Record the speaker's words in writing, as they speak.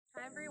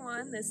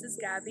everyone, this is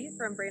Gabby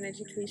from Brain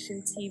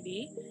Education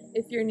TV.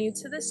 If you're new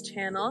to this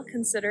channel,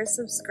 consider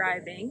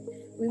subscribing.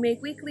 We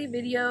make weekly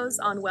videos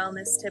on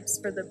wellness tips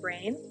for the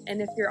brain,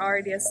 and if you're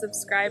already a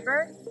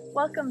subscriber,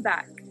 welcome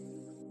back.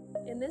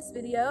 In this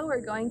video,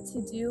 we're going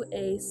to do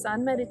a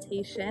sun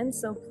meditation,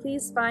 so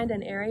please find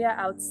an area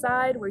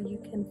outside where you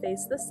can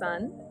face the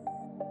sun.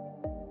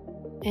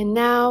 And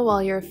now,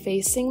 while you're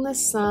facing the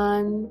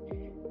sun,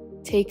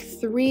 take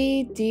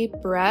 3 deep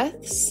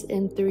breaths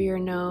in through your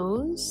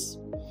nose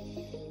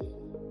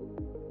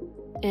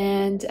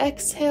and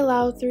exhale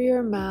out through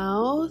your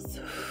mouth.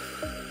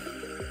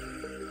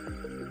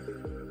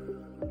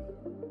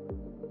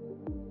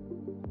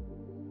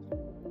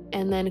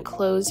 And then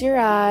close your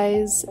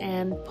eyes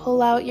and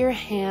pull out your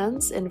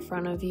hands in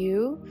front of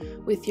you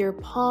with your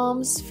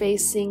palms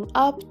facing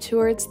up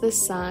towards the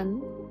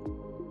sun.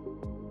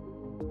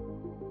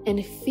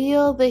 And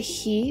feel the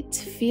heat,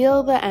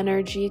 feel the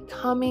energy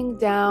coming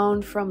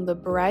down from the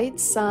bright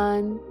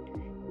sun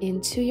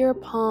into your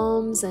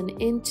palms and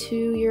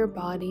into your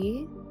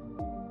body.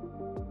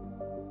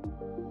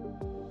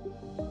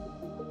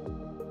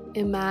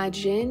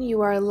 Imagine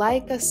you are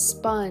like a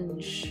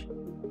sponge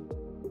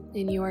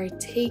and you are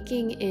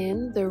taking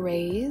in the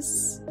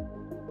rays.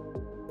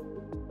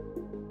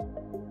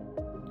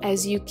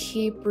 As you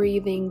keep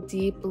breathing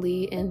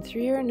deeply in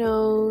through your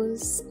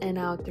nose and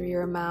out through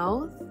your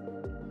mouth,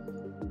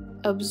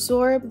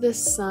 absorb the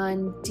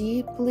sun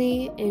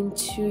deeply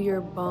into your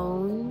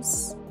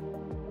bones,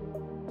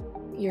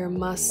 your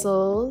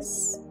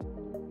muscles,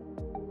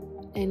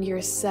 and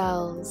your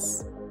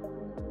cells,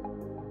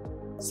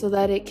 so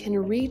that it can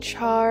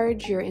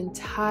recharge your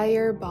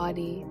entire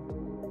body.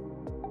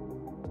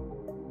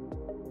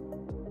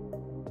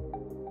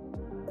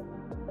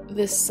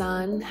 The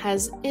sun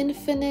has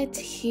infinite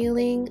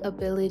healing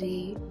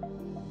ability.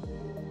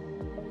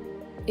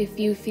 If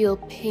you feel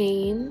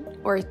pain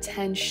or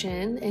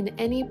tension in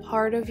any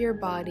part of your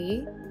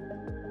body,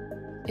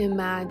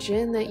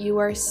 imagine that you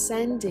are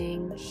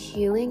sending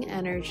healing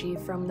energy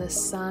from the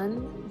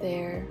sun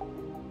there.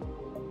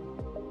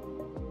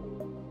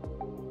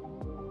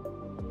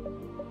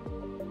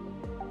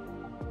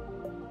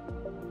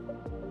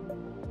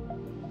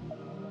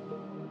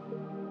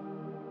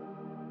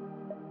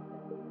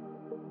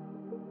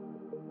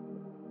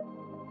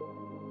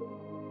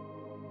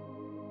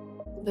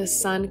 The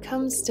sun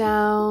comes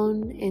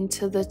down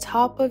into the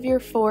top of your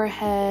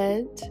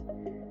forehead,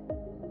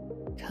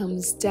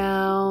 comes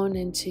down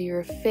into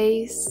your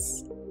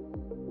face,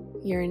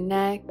 your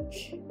neck,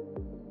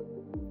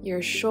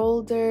 your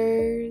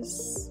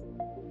shoulders,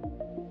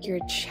 your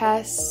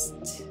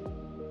chest,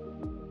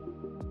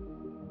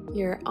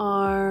 your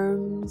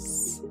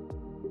arms,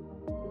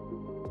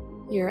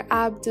 your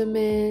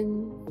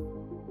abdomen,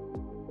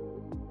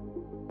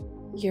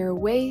 your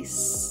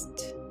waist,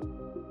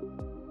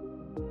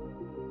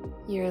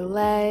 your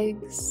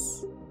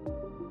legs,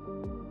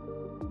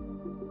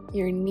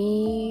 your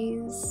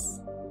knees,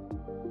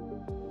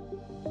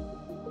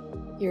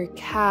 your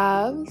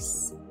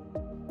calves,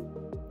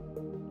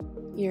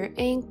 your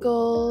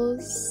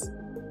ankles,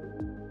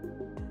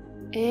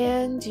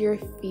 and your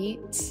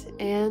feet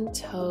and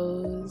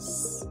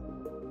toes.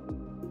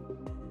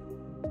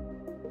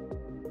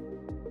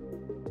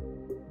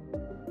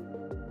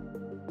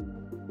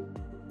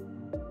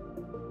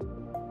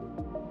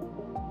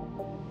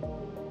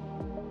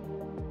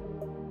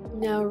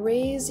 Now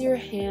raise your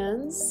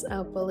hands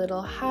up a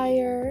little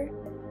higher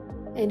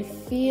and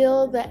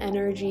feel the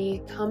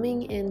energy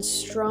coming in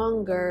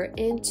stronger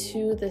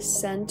into the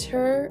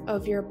center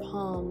of your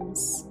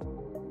palms.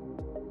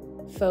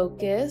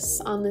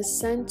 Focus on the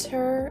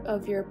center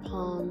of your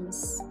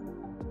palms.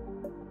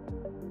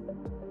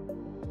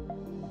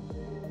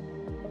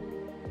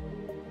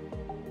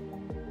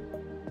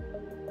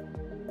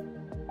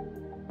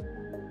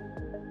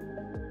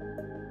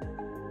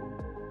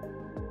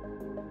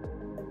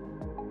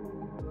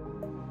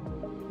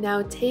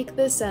 Now take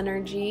this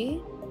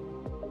energy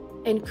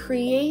and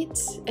create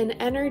an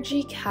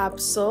energy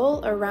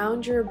capsule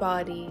around your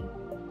body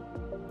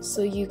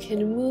so you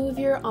can move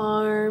your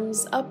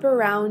arms up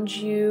around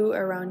you,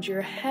 around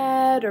your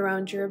head,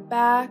 around your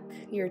back,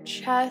 your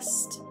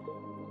chest.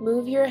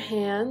 Move your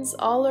hands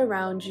all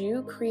around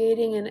you,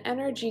 creating an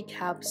energy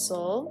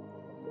capsule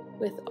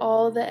with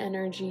all the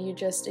energy you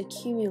just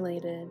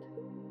accumulated.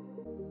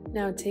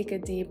 Now take a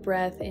deep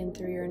breath in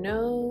through your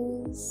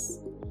nose.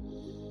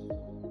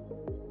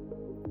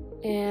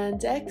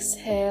 And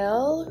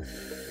exhale.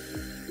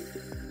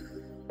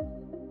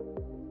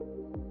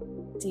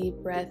 Deep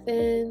breath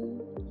in.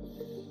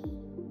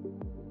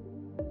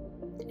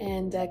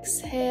 And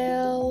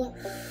exhale.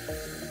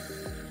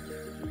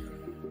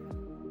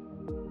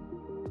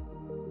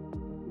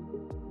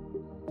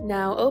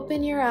 Now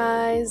open your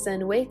eyes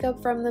and wake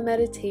up from the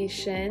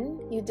meditation.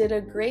 You did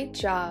a great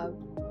job.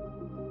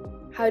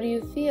 How do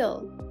you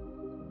feel?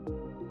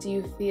 Do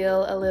you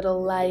feel a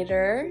little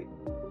lighter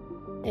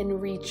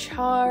and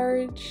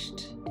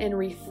recharged and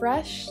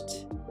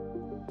refreshed?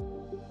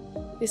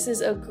 This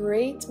is a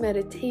great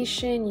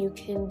meditation you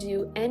can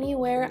do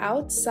anywhere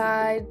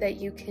outside that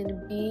you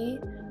can be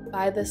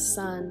by the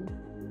sun.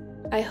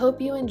 I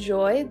hope you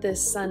enjoyed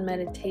this sun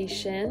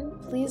meditation.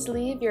 Please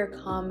leave your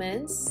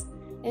comments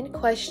and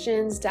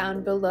questions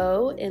down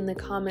below in the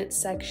comment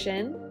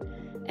section,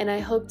 and I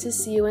hope to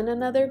see you in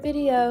another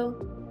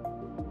video.